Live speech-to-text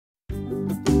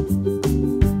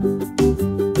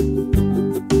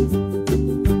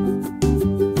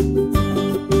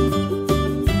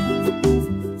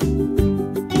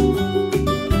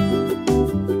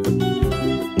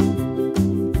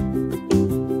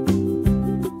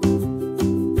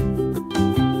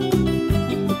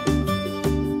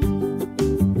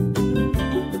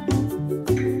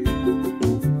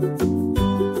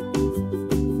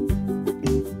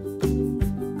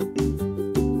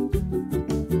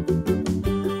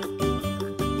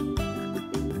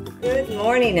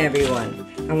morning,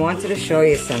 everyone. I wanted to show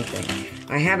you something.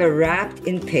 I have it wrapped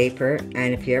in paper,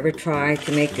 and if you ever try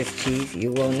to make this cheese,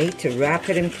 you will need to wrap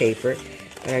it in paper.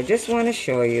 But I just want to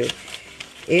show you,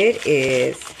 it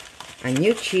is a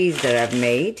new cheese that I've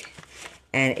made,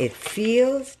 and it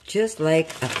feels just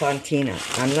like a Fontina.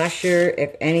 I'm not sure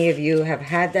if any of you have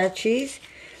had that cheese,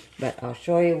 but I'll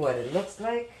show you what it looks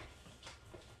like.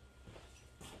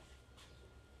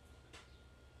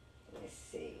 Let's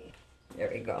see.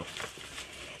 There we go.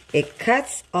 It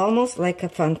cuts almost like a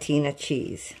Fontina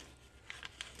cheese.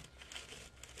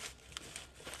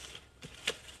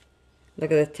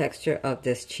 Look at the texture of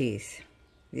this cheese.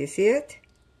 Do you see it?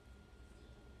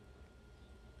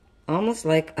 Almost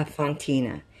like a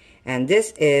Fontina. And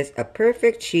this is a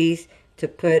perfect cheese to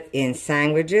put in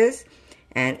sandwiches,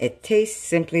 and it tastes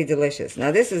simply delicious.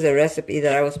 Now this is a recipe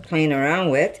that I was playing around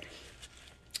with,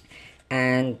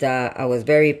 and I was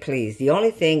very pleased. The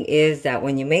only thing is that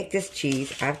when you make this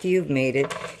cheese, after you've made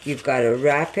it, you've got to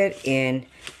wrap it in,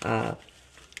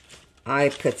 I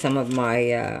put some of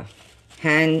my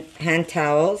hand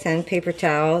paper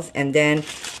towels, and then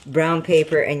brown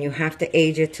paper, and you have to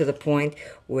age it to the point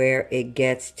where it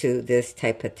gets to this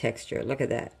type of texture. Look at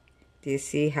that. Do you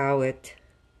see how it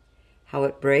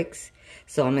breaks?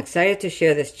 So I'm excited to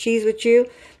share this cheese with you.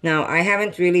 Now, I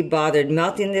haven't really bothered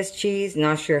melting this cheese,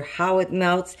 not sure how it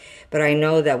melts, but I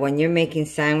know that when you're making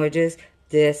sandwiches,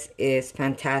 this is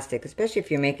fantastic, especially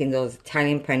if you're making those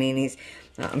Italian paninis.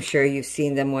 I'm sure you've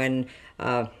seen them when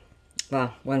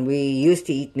we used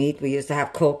to eat meat, we used to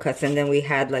have cold cuts, and then we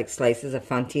had like slices of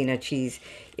Fontina cheese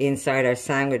inside our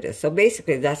sandwiches. So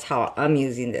basically, that's how I'm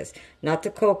using this. Not the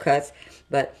cold cuts,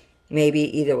 but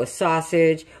maybe either with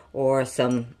sausage or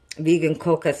some vegan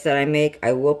cold cuts that I make,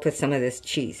 I will put some of this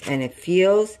cheese. And it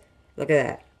feels, look at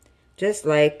that, just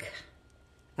like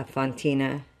a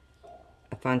Fontina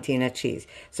cheese.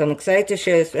 So I'm excited to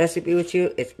share this recipe with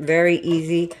you. It's very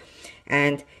easy.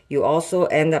 And you also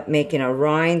end up making a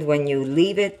rind when you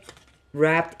leave it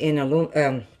wrapped in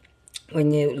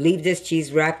when you leave this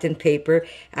cheese wrapped in paper.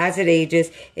 As it ages,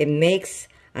 it makes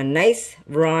a nice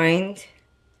rind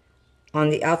on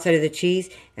the outside of the cheese,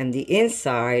 and the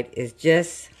inside is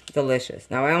just delicious.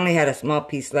 Now, I only had a small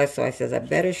piece left, so I said I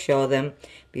better show them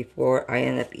before I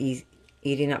end up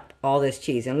eating up all this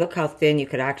cheese. And look how thin you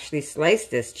could actually slice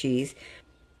this cheese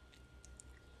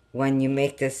when you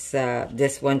make this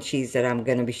this one cheese that I'm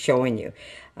going to be showing you.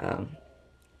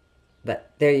 But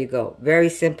there you go. Very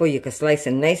simple. You can slice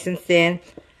it nice and thin.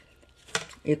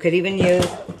 You could even use,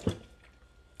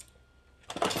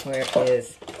 where it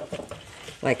is,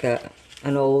 like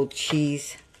an old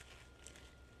cheese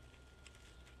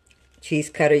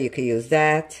cutter. You could use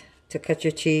that to cut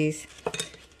your cheese.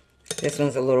 This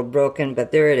one's a little broken,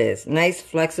 but there it is. Nice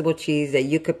flexible cheese that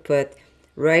you could put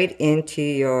right into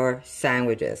your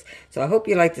sandwiches. So I hope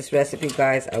you like this recipe,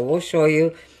 guys. I will show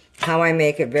you how I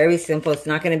make it. Very simple. It's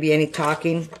not going to be any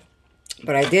talking,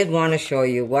 but I did want to show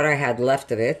you what I had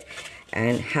left of it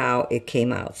and how it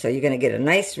came out. So you're going to get a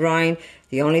nice rind.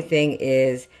 The only thing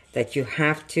is that you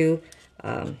have to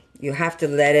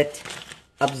let it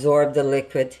absorb the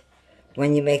liquid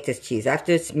when you make this cheese.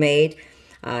 After it's made,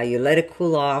 you let it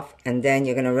cool off, and then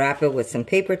you're going to wrap it with some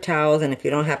paper towels. And if you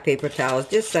don't have paper towels,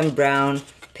 just some brown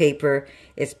paper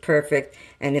is perfect.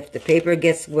 And if the paper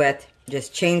gets wet,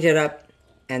 just change it up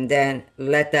and then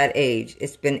let that age.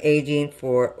 It's been aging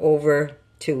for over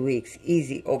 2 weeks,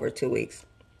 easy over 2 weeks.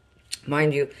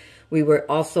 Mind you, we were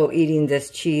also eating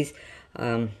this cheese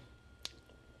when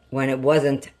it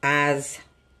wasn't as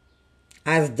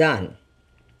done,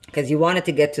 because you want it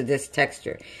to get to this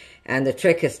texture. And the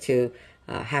trick is to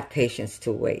have patience to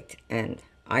wait. And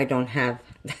I don't have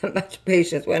that much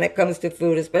patience when it comes to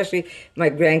food, especially my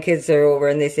grandkids are over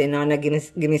and they say, Nana, give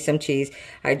me some cheese.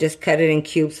 I just cut it in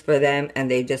cubes for them, and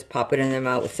they just pop it in their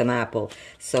mouth with some apple.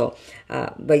 So,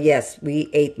 but yes, we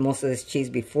ate most of this cheese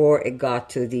before it got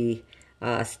to the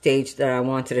stage that I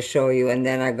wanted to show you. And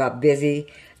then I got busy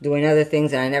doing other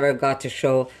things, and I never got to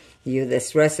show you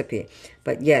this recipe.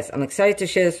 But yes, I'm excited to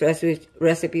share this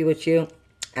recipe with you.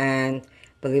 And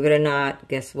believe it or not,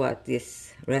 guess what?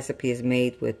 This recipe is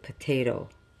made with potato.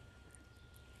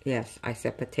 Yes, I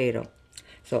said potato.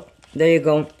 So there you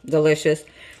go. Delicious.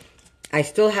 I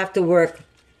still have to work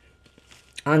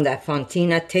on that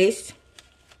Fontina taste,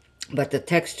 but the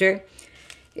texture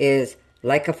is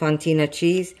like a Fontina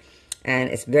cheese, and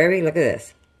it's very, look at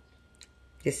this.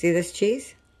 You see this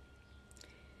cheese?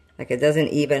 Like, it doesn't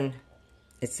even,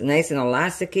 it's nice and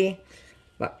elasticy,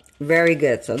 but very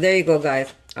good. So there you go,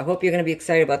 guys. I hope you're going to be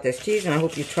excited about this cheese, and I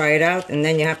hope you try it out, and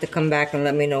then you have to come back and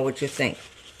let me know what you think.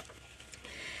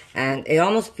 And it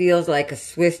almost feels like a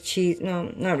Swiss cheese.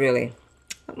 No, not really.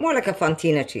 more like a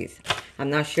Fontina cheese. I'm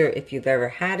not sure if you've ever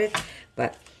had it,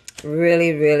 but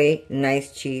really, really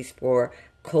nice cheese for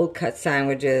cold cut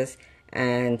sandwiches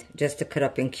and just to cut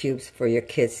up in cubes for your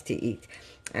kids to eat.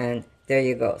 And there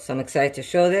you go. So I'm excited to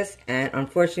show this, and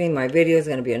unfortunately my video is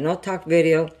going to be a no talk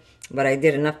video, but I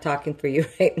did enough talking for you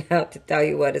right now to tell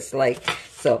you what it's like.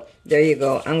 So there you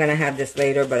go. I'm going to have this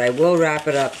later, but I will wrap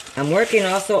it up. I'm working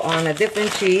also on a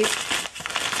different cheese,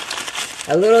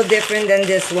 a little different than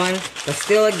this one, but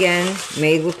still again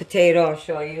made with potato. I'll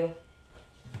show you.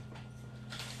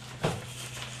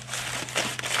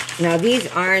 Now these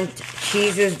aren't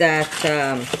cheeses that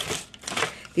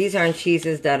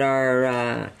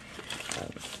are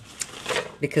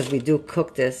because we do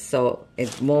cook this, so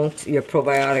it won't, your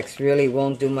probiotics really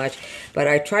won't do much. But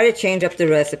I try to change up the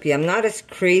recipe. I'm not as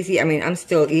crazy, I mean, I'm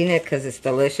still eating it because it's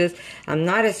delicious. I'm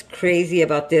not as crazy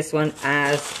about this one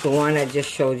as the one I just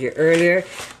showed you earlier,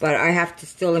 but I have to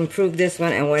still improve this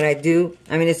one. And when I do,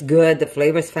 I mean, it's good. The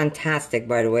flavor is fantastic,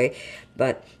 by the way.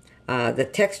 But the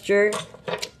texture,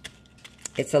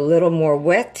 it's a little more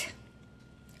wet.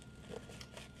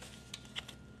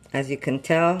 As you can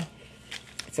tell,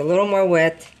 it's a little more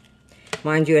wet.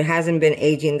 Mind you, it hasn't been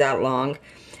aging that long.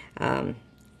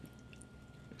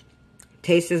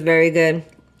 Taste is very good,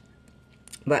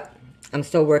 but I'm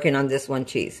still working on this one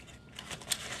cheese.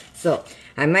 So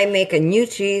I might make a new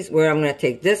cheese where I'm going to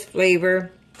take this flavor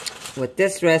with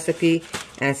this recipe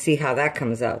and see how that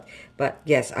comes out. But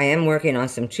yes, I am working on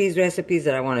some cheese recipes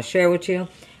that I want to share with you.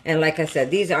 And like I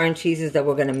said, these aren't cheeses that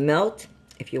we're going to melt.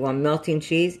 If you want melting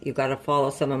cheese, you got to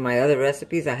follow some of my other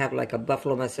recipes. I have like a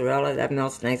buffalo mozzarella that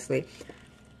melts nicely.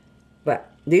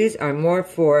 But these are more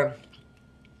for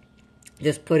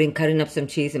just cutting up some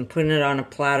cheese and putting it on a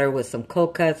platter with some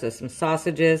cold cuts or some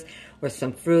sausages or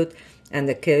some fruit. And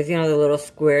the kids, you know, the little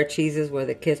square cheeses where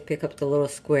the kids pick up the little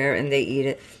square and they eat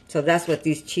it. So that's what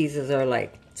these cheeses are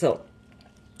like. So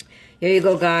here you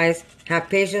go, guys. Have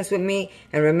patience with me.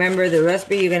 And remember, the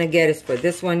recipe you're going to get is for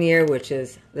this 1 year, which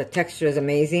is, the texture is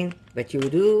amazing. But you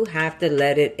do have to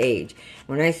let it age.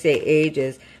 When I say age,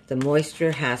 is the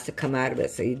moisture has to come out of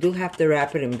it. So you do have to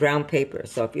wrap it in brown paper.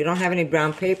 So if you don't have any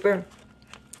brown paper,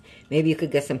 maybe you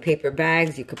could get some paper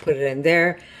bags. You could put it in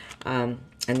there. And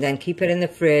then keep it in the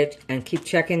fridge. And keep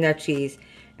checking that cheese.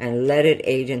 And let it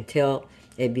age until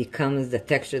it becomes the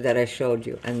texture that I showed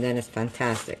you. And then it's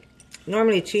fantastic.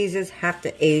 Normally, cheeses have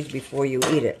to age before you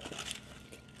eat it.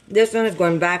 This one is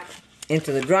going back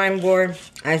into the drying board.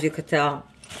 As you could tell,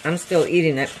 I'm still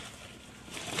eating it.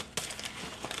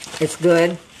 It's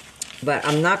good, but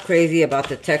I'm not crazy about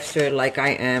the texture like I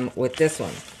am with this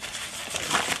one.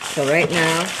 So right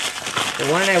now, the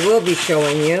one I will be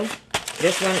showing you,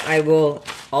 this one I will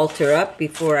alter up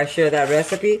before I share that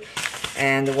recipe.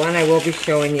 And the one I will be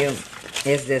showing you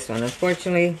is this one.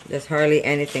 Unfortunately, there's hardly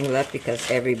anything left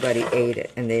because everybody ate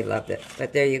it and they loved it.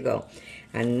 But there you go.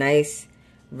 A nice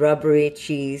rubbery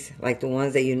cheese like the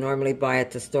ones that you normally buy at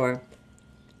the store.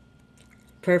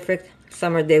 Perfect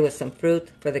summer day with some fruit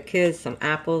for the kids, some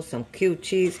apples, some cute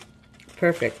cheese.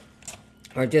 Perfect.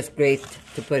 Or just great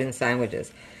to put in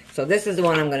sandwiches. So this is the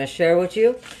one I'm going to share with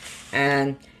you.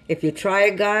 And if you try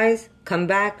it, guys, come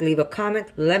back, leave a comment,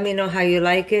 let me know how you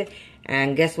like it.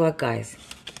 And guess what, guys?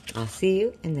 I'll see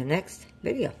you in the next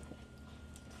video.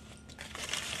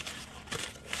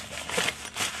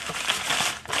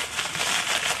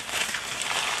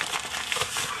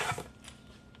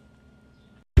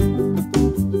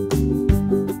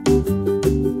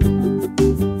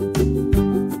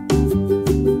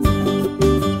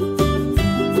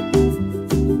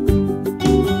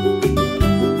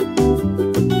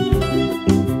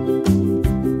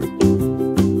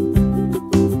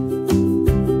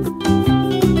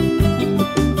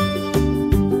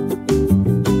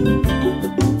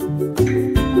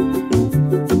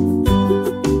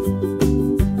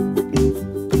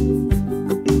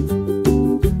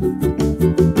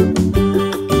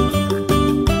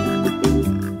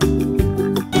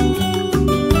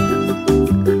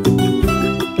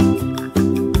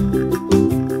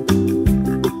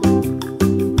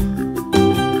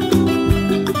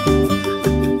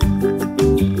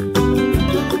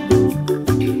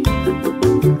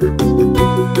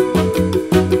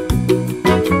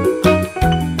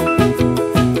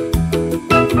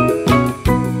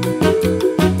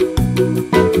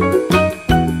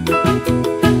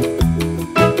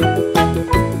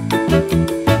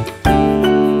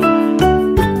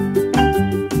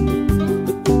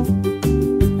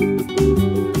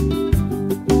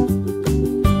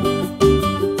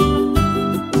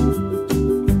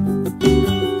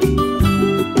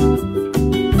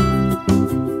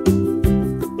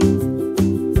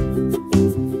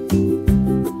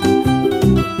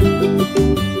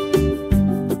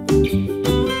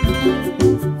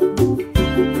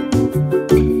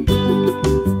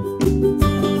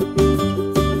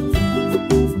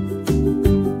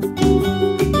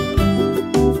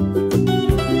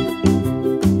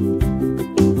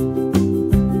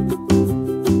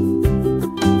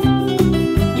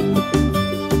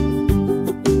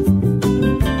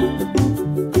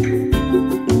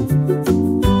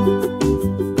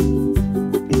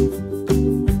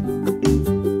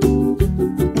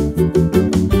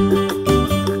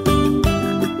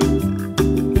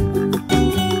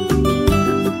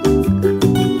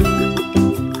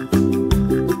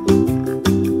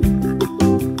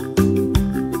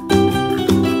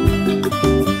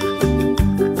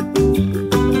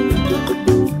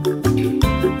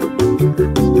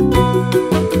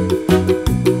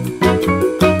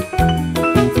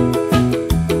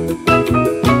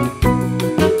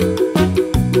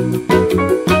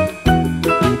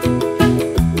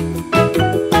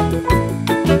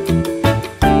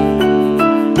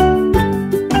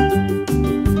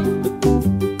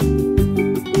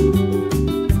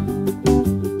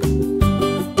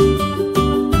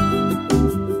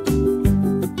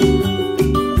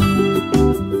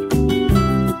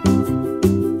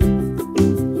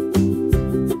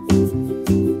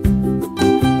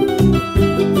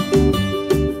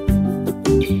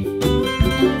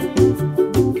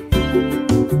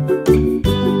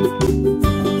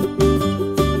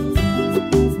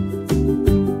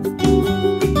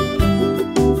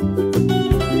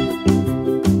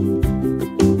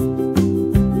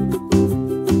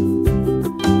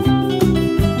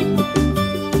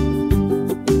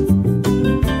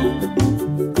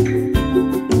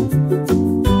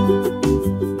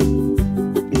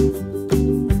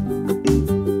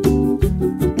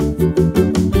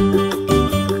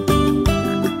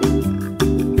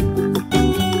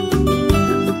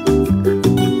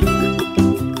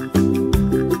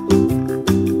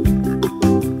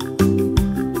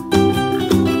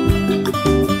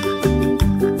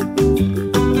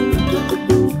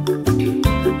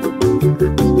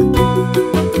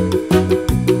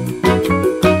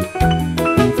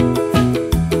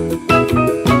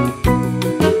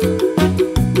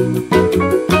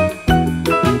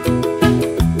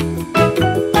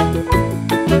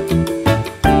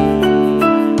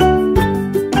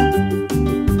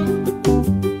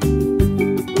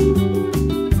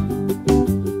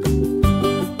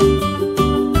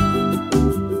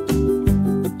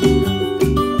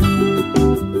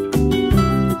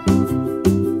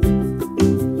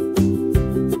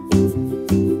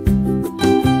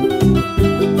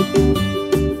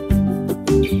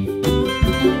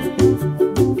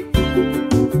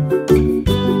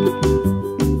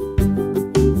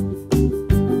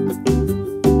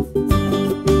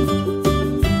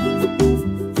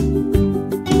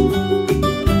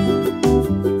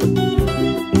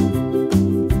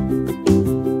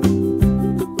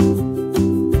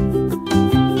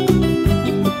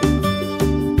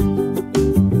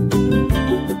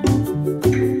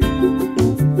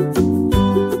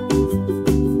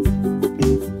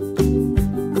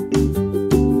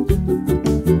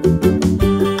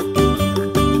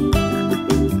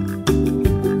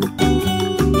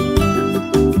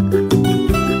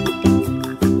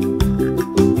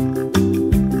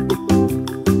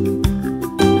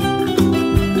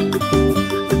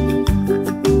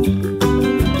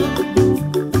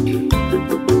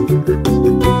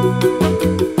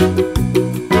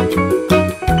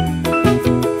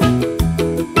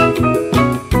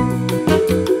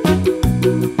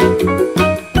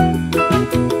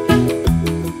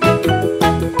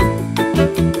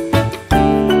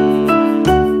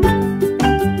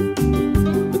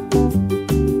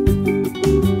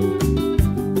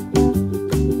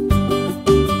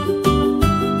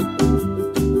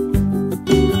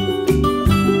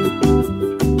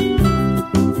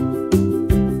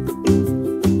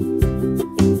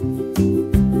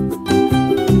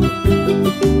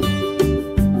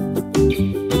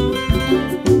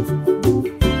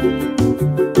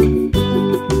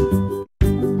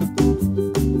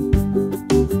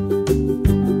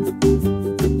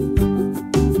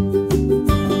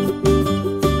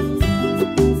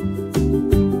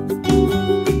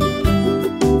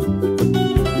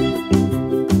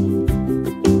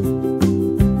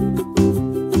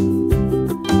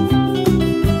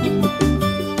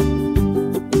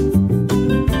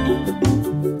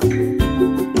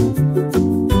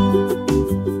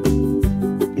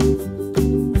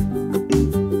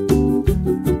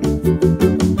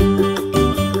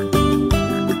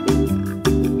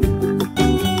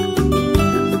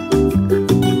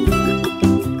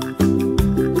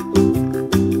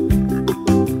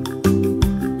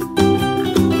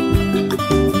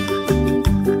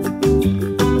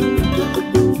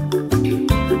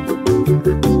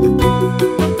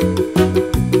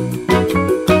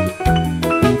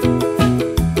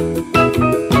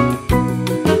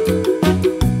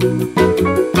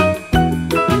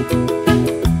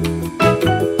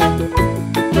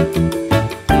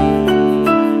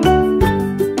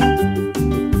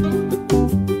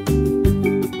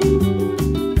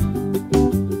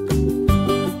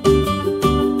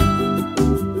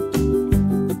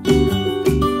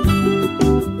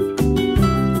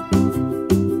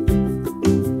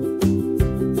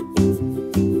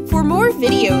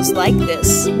 videos like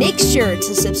this, make sure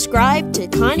to subscribe to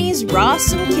Connie's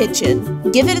Rawesome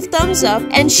Kitchen, give it a thumbs up,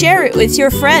 and share it with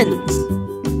your friends.